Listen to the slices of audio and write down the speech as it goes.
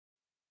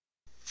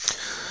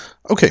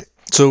Okay,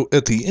 so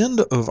at the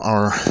end of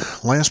our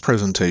last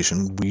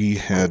presentation, we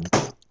had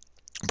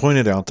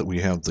pointed out that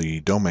we have the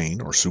domain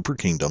or super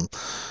kingdom,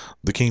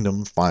 the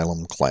kingdom,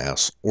 phylum,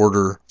 class,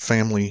 order,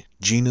 family,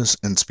 genus,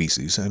 and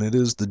species, and it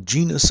is the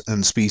genus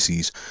and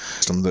species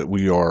system that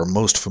we are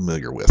most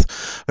familiar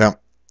with. Now,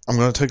 I'm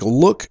going to take a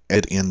look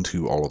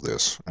into all of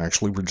this.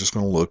 Actually, we're just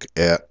going to look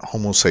at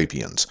Homo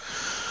sapiens,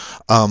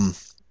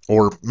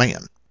 or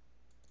man.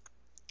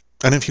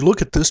 And if you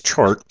look at this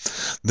chart,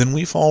 then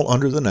we fall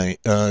under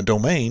the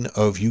domain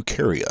of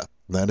eukarya.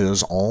 That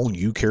is all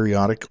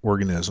eukaryotic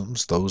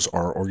organisms. Those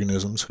are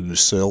organisms whose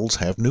cells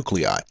have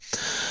nuclei.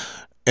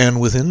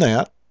 And within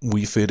that,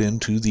 we fit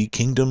into the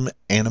kingdom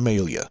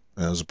Animalia,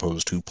 as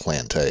opposed to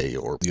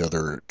Plantae or the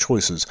other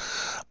choices.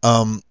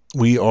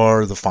 We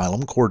are the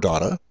phylum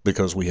Chordata,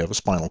 because we have a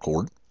spinal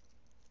cord.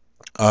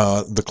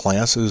 The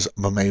class is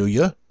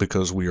Mammalia,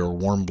 because we are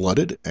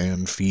warm-blooded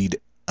and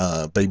feed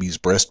babies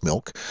breast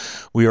milk.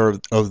 We are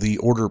of the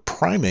order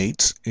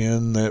primates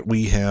in that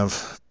we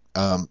have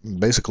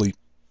basically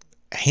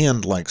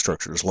hand-like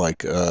structures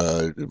like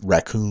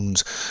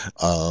raccoons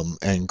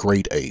and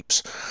great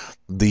apes.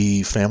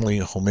 The family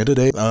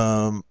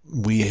Hominidae,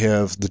 we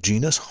have the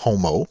genus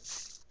Homo,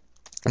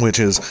 which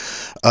is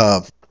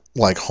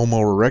like Homo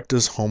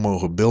erectus, Homo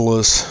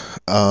habilis,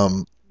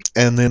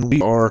 and then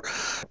we are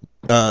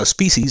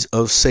species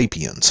of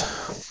sapiens.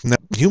 Now,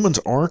 humans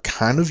are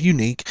kind of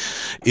unique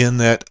in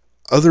that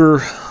other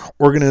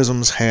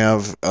organisms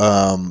have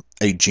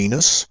a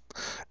genus,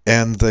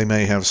 and they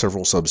may have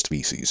several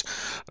subspecies.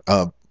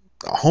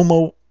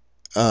 Homo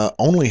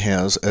only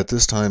has, at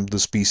this time, the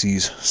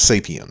species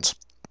sapiens.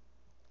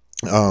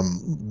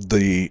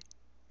 The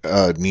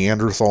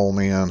Neanderthal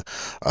man,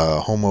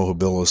 Homo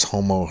habilis,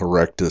 Homo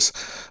erectus,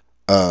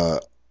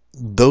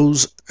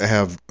 those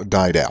have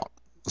died out.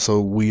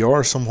 So we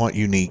are somewhat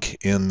unique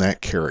in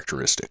that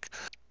characteristic.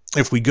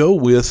 If we go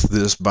with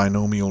this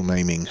binomial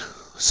naming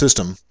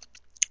system,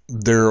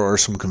 there are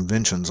some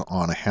conventions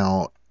on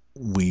how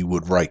we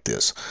would write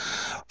this.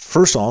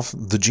 First off,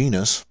 the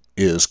genus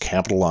is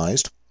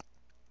capitalized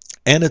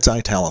and it's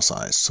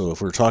italicized. So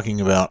if we're talking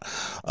about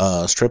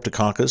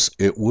Streptococcus,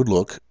 it would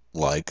look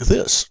like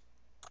this.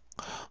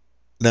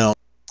 Now,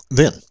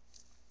 then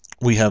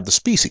we have the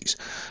species,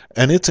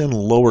 and it's in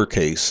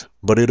lowercase,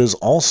 but it is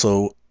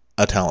also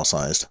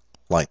italicized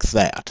like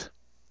that.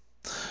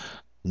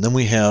 And then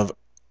we have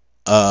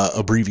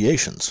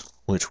abbreviations,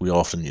 which we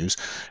often use,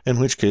 in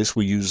which case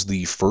we use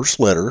the first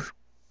letter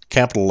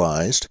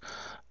capitalized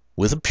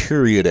with a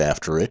period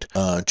after it,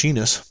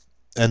 genus,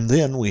 and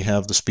then we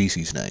have the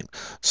species name.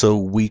 So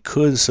we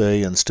could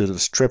say, instead of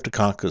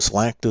Streptococcus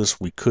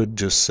lactis, we could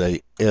just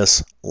say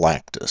S.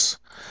 lactis.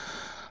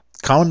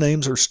 Common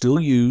names are still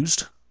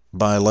used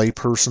by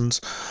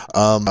laypersons.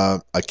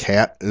 A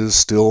cat is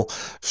still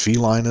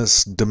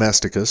Felinus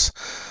domesticus.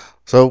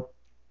 So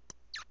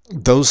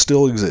those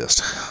still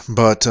exist.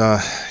 But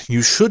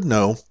you should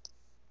know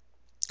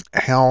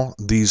how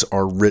these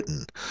are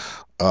written.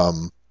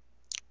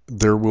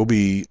 There will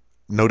be,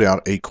 no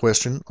doubt, a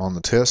question on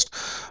the test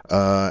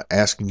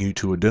asking you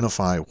to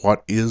identify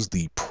what is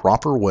the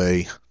proper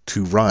way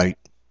to write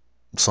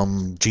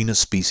some genus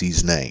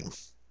species name.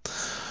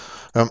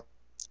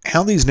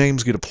 How these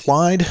names get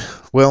applied,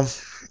 well,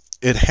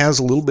 it has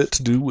a little bit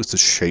to do with the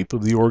shape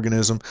of the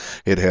organism.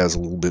 It has a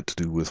little bit to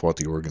do with what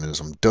the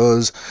organism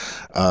does,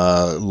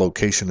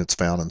 location it's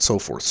found, and so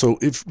forth. So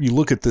if you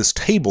look at this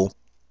table,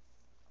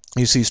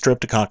 you see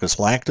Streptococcus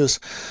lactis.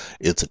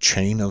 It's a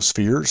chain of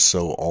spheres,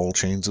 so all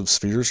chains of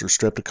spheres are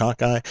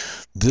streptococci.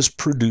 This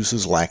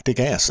produces lactic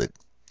acid.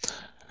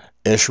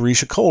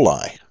 Escherichia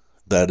coli,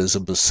 that is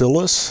a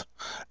bacillus,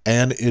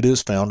 and it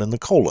is found in the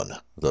colon,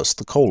 thus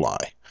the coli.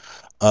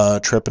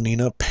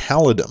 Treponina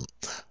pallidum.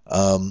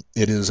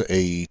 It is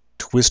a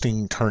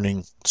twisting,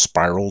 turning,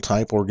 spiral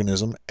type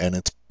organism, and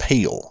it's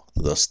pale,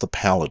 thus the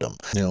pallidum.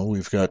 You know,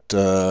 we've got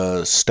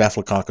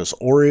Staphylococcus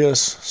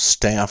aureus.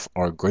 Staph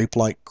are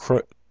grape-like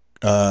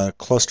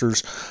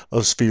clusters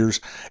of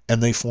spheres,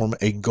 and they form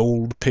a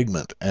gold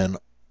pigment, and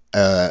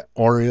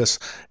aureus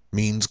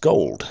means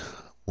gold.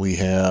 We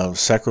have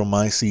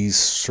Saccharomyces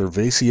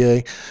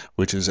cerevisiae,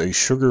 which is a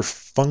sugar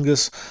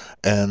fungus,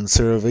 and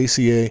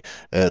Cerevisiae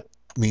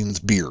means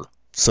beer,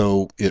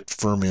 so it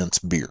ferments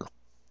beer.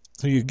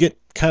 So you get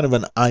kind of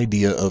an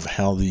idea of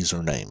how these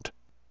are named.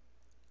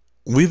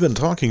 We've been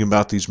talking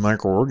about these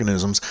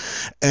microorganisms,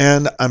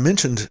 and I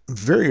mentioned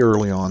very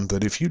early on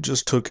that if you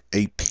just took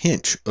a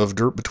pinch of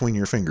dirt between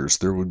your fingers,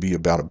 there would be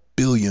about 1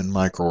 billion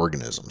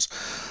microorganisms.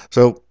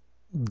 So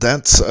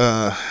that's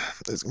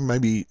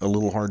maybe a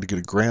little hard to get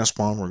a grasp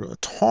on. We're going to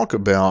talk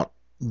about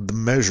the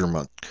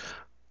measurement.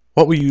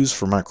 What we use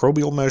for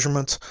microbial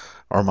measurements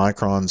are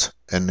microns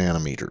and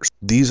nanometers.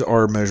 These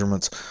are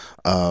measurements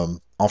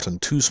often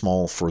too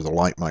small for the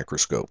light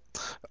microscope.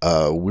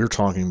 We're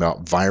talking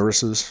about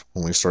viruses.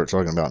 When we start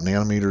talking about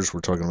nanometers,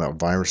 we're talking about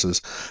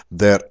viruses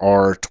that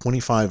are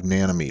 25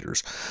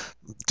 nanometers.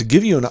 To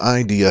give you an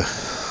idea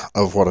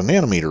of what a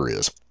nanometer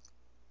is,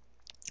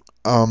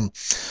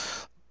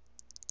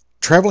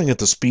 traveling at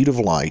the speed of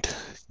light,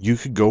 you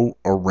could go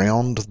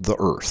around the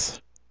Earth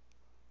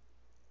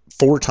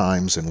 4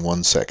 times in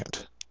 1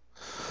 second.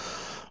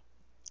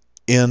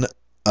 In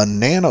a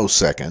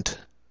nanosecond,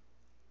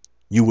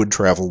 you would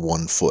travel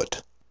 1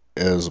 foot,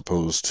 as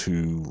opposed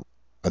to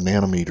a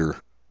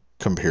nanometer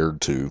compared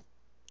to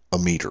a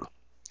meter.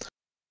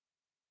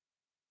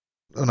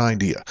 An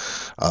idea.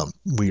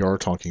 We are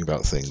talking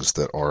about things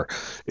that are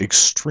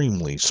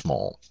extremely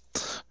small.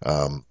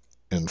 Um,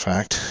 in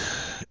fact,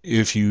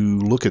 if you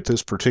look at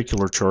this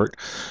particular chart,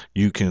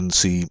 you can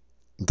see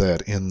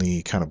that in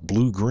the kind of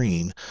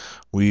blue-green,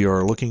 we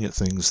are looking at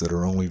things that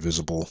are only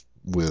visible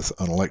with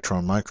an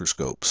electron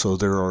microscope. So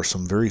there are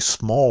some very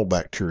small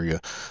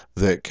bacteria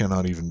that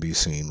cannot even be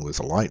seen with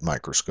a light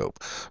microscope.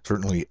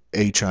 Certainly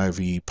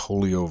HIV,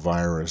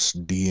 poliovirus,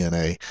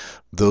 DNA,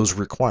 those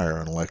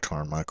require an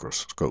electron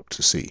microscope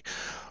to see.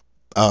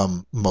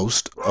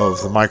 Most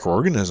of the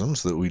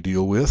microorganisms that we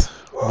deal with,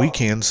 we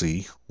can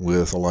see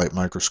with a light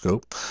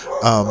microscope.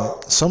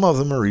 Some of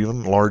them are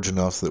even large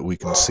enough that we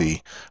can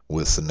see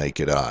with the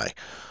naked eye.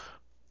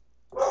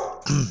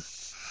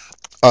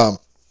 um,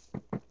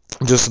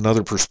 just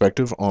another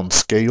perspective on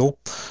scale.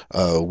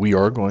 We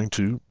are going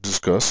to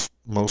discuss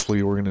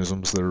mostly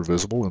organisms that are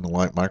visible in the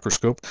light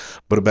microscope,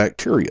 but a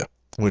bacteria,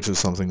 which is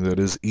something that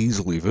is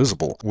easily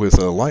visible with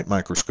a light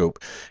microscope,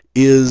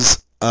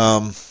 is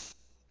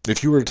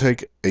if you were to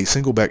take a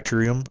single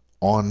bacterium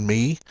on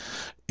me,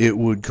 it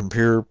would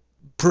compare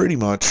pretty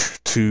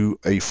much to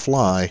a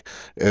fly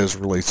as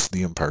relates to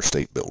the Empire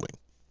State Building.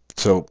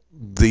 So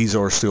these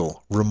are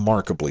still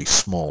remarkably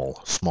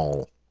small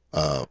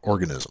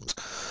organisms.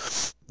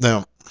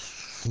 Now,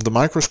 the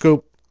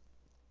microscopy,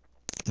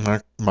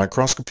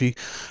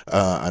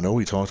 I know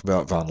we talked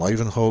about von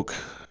Leeuwenhoek,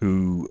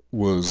 who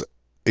was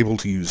able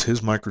to use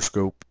his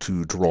microscope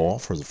to draw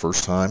for the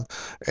first time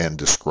and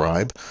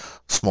describe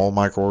small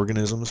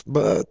microorganisms,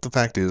 but the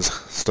fact is,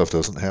 stuff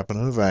doesn't happen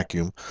in a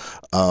vacuum.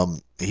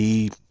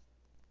 He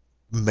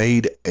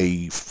made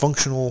a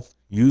functional,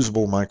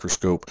 usable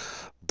microscope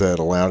that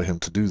allowed him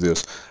to do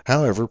this.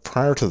 However,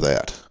 prior to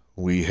that,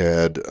 we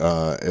had,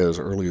 as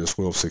early as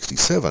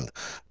 1267,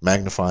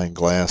 magnifying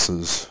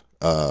glasses.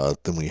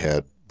 Then we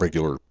had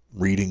regular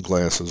reading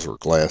glasses or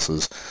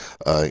glasses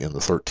in the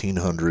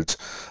 1300s.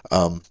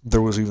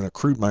 There was even a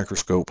crude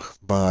microscope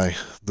by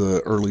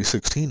the early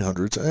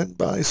 1600s, and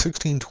by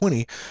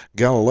 1620,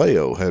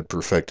 Galileo had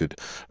perfected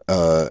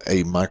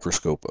a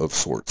microscope of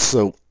sorts.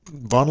 So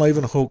von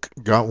Leeuwenhoek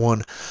got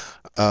one,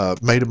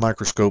 made a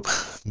microscope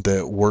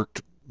that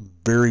worked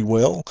very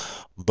well,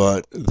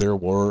 but there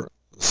were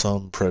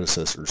some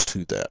predecessors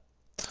to that.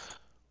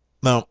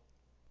 Now,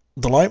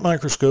 the light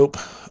microscope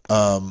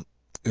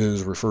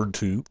is referred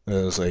to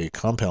as a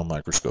compound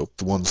microscope,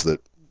 the ones that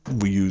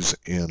we use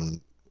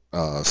in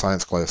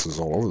science classes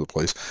all over the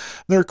place.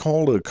 They're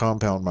called a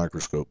compound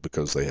microscope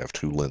because they have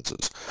two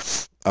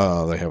lenses.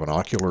 They have an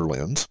ocular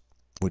lens,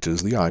 which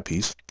is the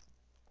eyepiece,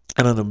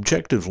 and an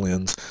objective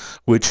lens,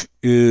 which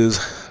is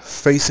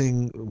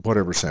facing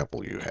whatever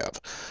sample you have.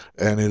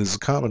 And it is a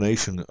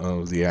combination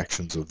of the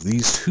actions of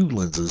these two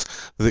lenses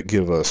that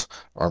give us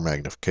our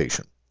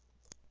magnification.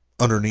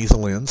 Underneath the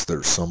lens,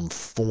 there's some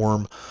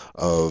form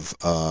of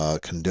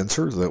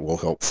condenser that will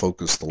help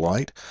focus the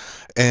light,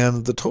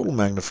 and the total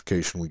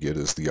magnification we get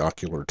is the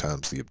ocular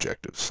times the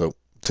objective. So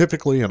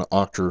typically an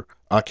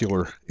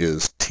ocular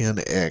is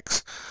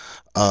 10x.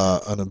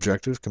 An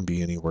objective can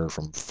be anywhere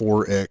from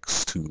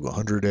 4x to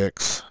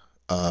 100x.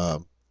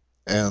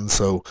 And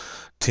so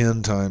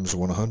 10 times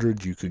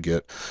 100, you could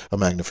get a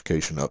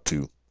magnification up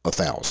to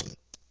 1,000.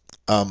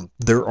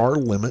 There are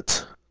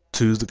limits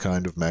to the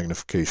kind of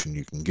magnification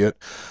you can get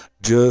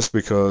just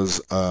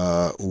because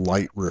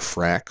light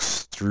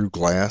refracts through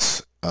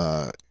glass,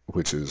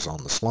 which is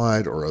on the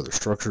slide, or other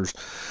structures.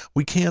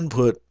 We can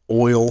put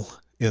oil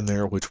in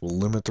there, which will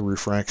limit the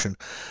refraction,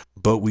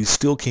 but we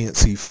still can't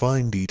see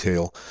fine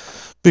detail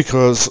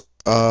because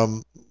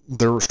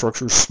there are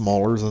structures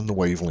smaller than the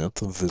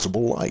wavelength of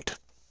visible light.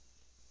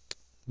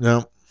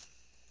 Now,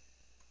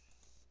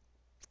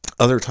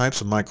 other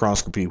types of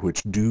microscopy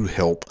which do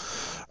help,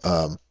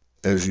 um,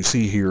 as you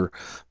see here,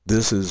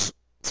 this is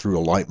through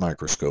a light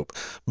microscope,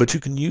 but you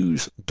can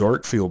use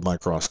dark field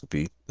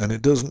microscopy, and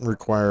it doesn't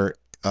require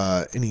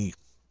anything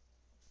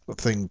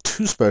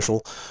too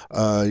special.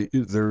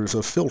 There's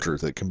a filter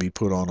that can be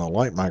put on a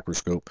light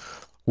microscope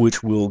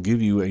which will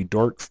give you a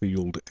dark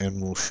field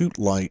and will shoot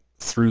light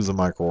through the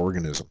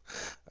microorganism.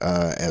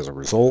 As a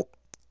result,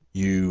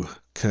 you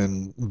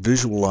can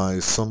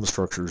visualize some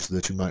structures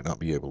that you might not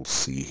be able to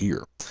see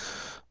here.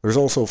 There's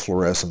also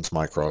fluorescence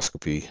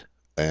microscopy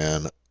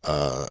and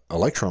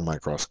electron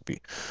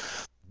microscopy.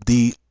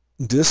 The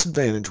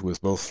disadvantage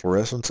with both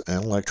fluorescence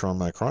and electron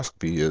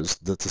microscopy is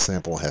that the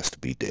sample has to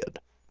be dead.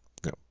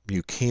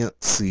 You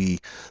can't see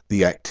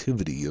the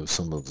activity of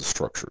some of the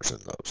structures in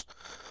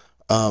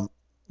those.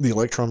 The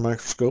electron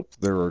microscope,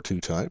 there are two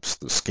types,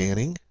 the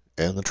scanning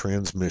and the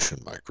transmission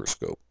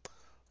microscope.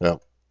 Now,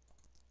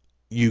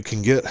 you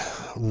can get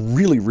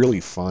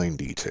really fine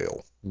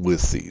detail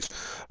with these.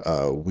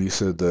 We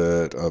said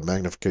that a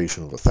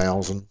magnification of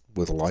 1,000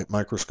 with a light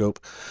microscope,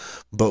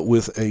 but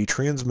with a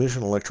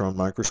transmission electron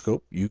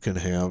microscope, you can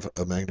have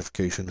a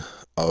magnification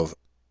of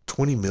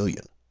 20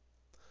 million,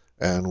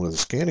 and with a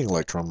scanning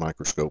electron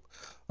microscope,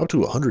 up to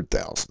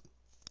 100,000.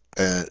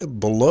 And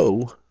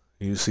below,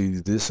 you see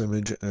this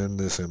image, and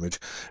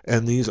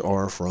these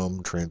are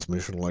from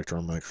transmission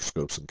electron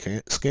microscopes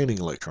and scanning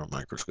electron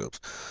microscopes.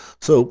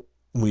 So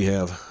we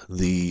have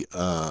the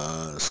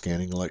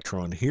scanning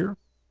electron here,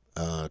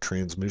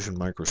 transmission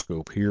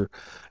microscope here,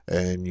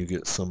 and you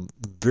get some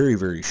very,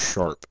 very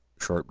sharp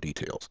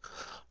details.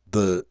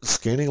 The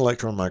scanning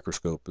electron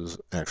microscope is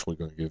actually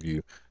going to give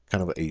you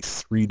kind of a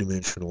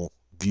three-dimensional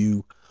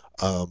view.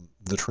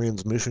 The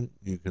transmission,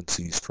 you can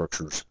see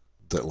structures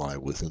that lie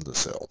within the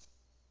cell.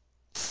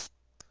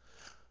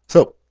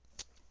 So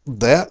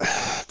that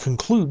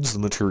concludes the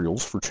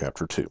materials for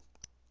Chapter 2.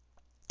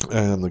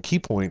 And the key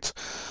points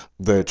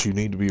that you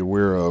need to be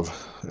aware of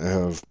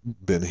have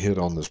been hit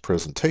on this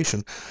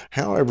presentation.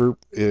 However,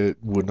 it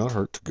would not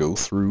hurt to go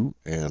through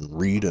and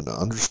read and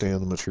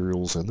understand the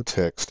materials in the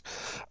text.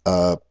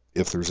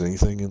 If there's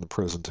anything in the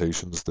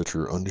presentations that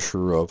you're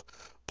unsure of,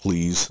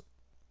 please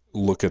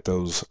look at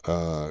those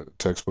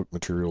textbook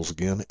materials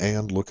again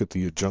and look at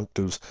the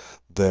adjunctives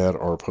that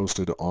are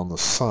posted on the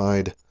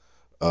side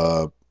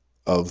uh,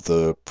 of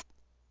the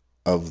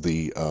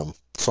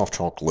soft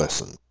chalk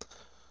lesson.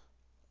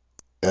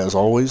 As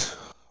always,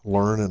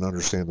 learn and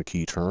understand the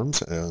key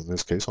terms, in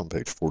this case on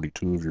page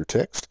 42 of your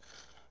text,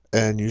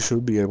 and you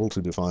should be able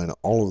to define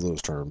all of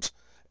those terms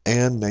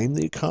and name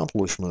the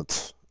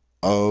accomplishments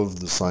of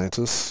the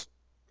scientists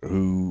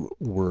who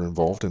were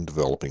involved in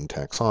developing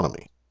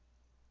taxonomy.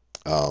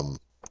 Um,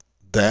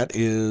 that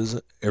is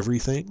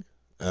everything.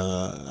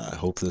 I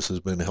hope this has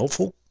been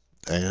helpful,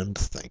 and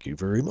thank you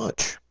very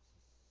much.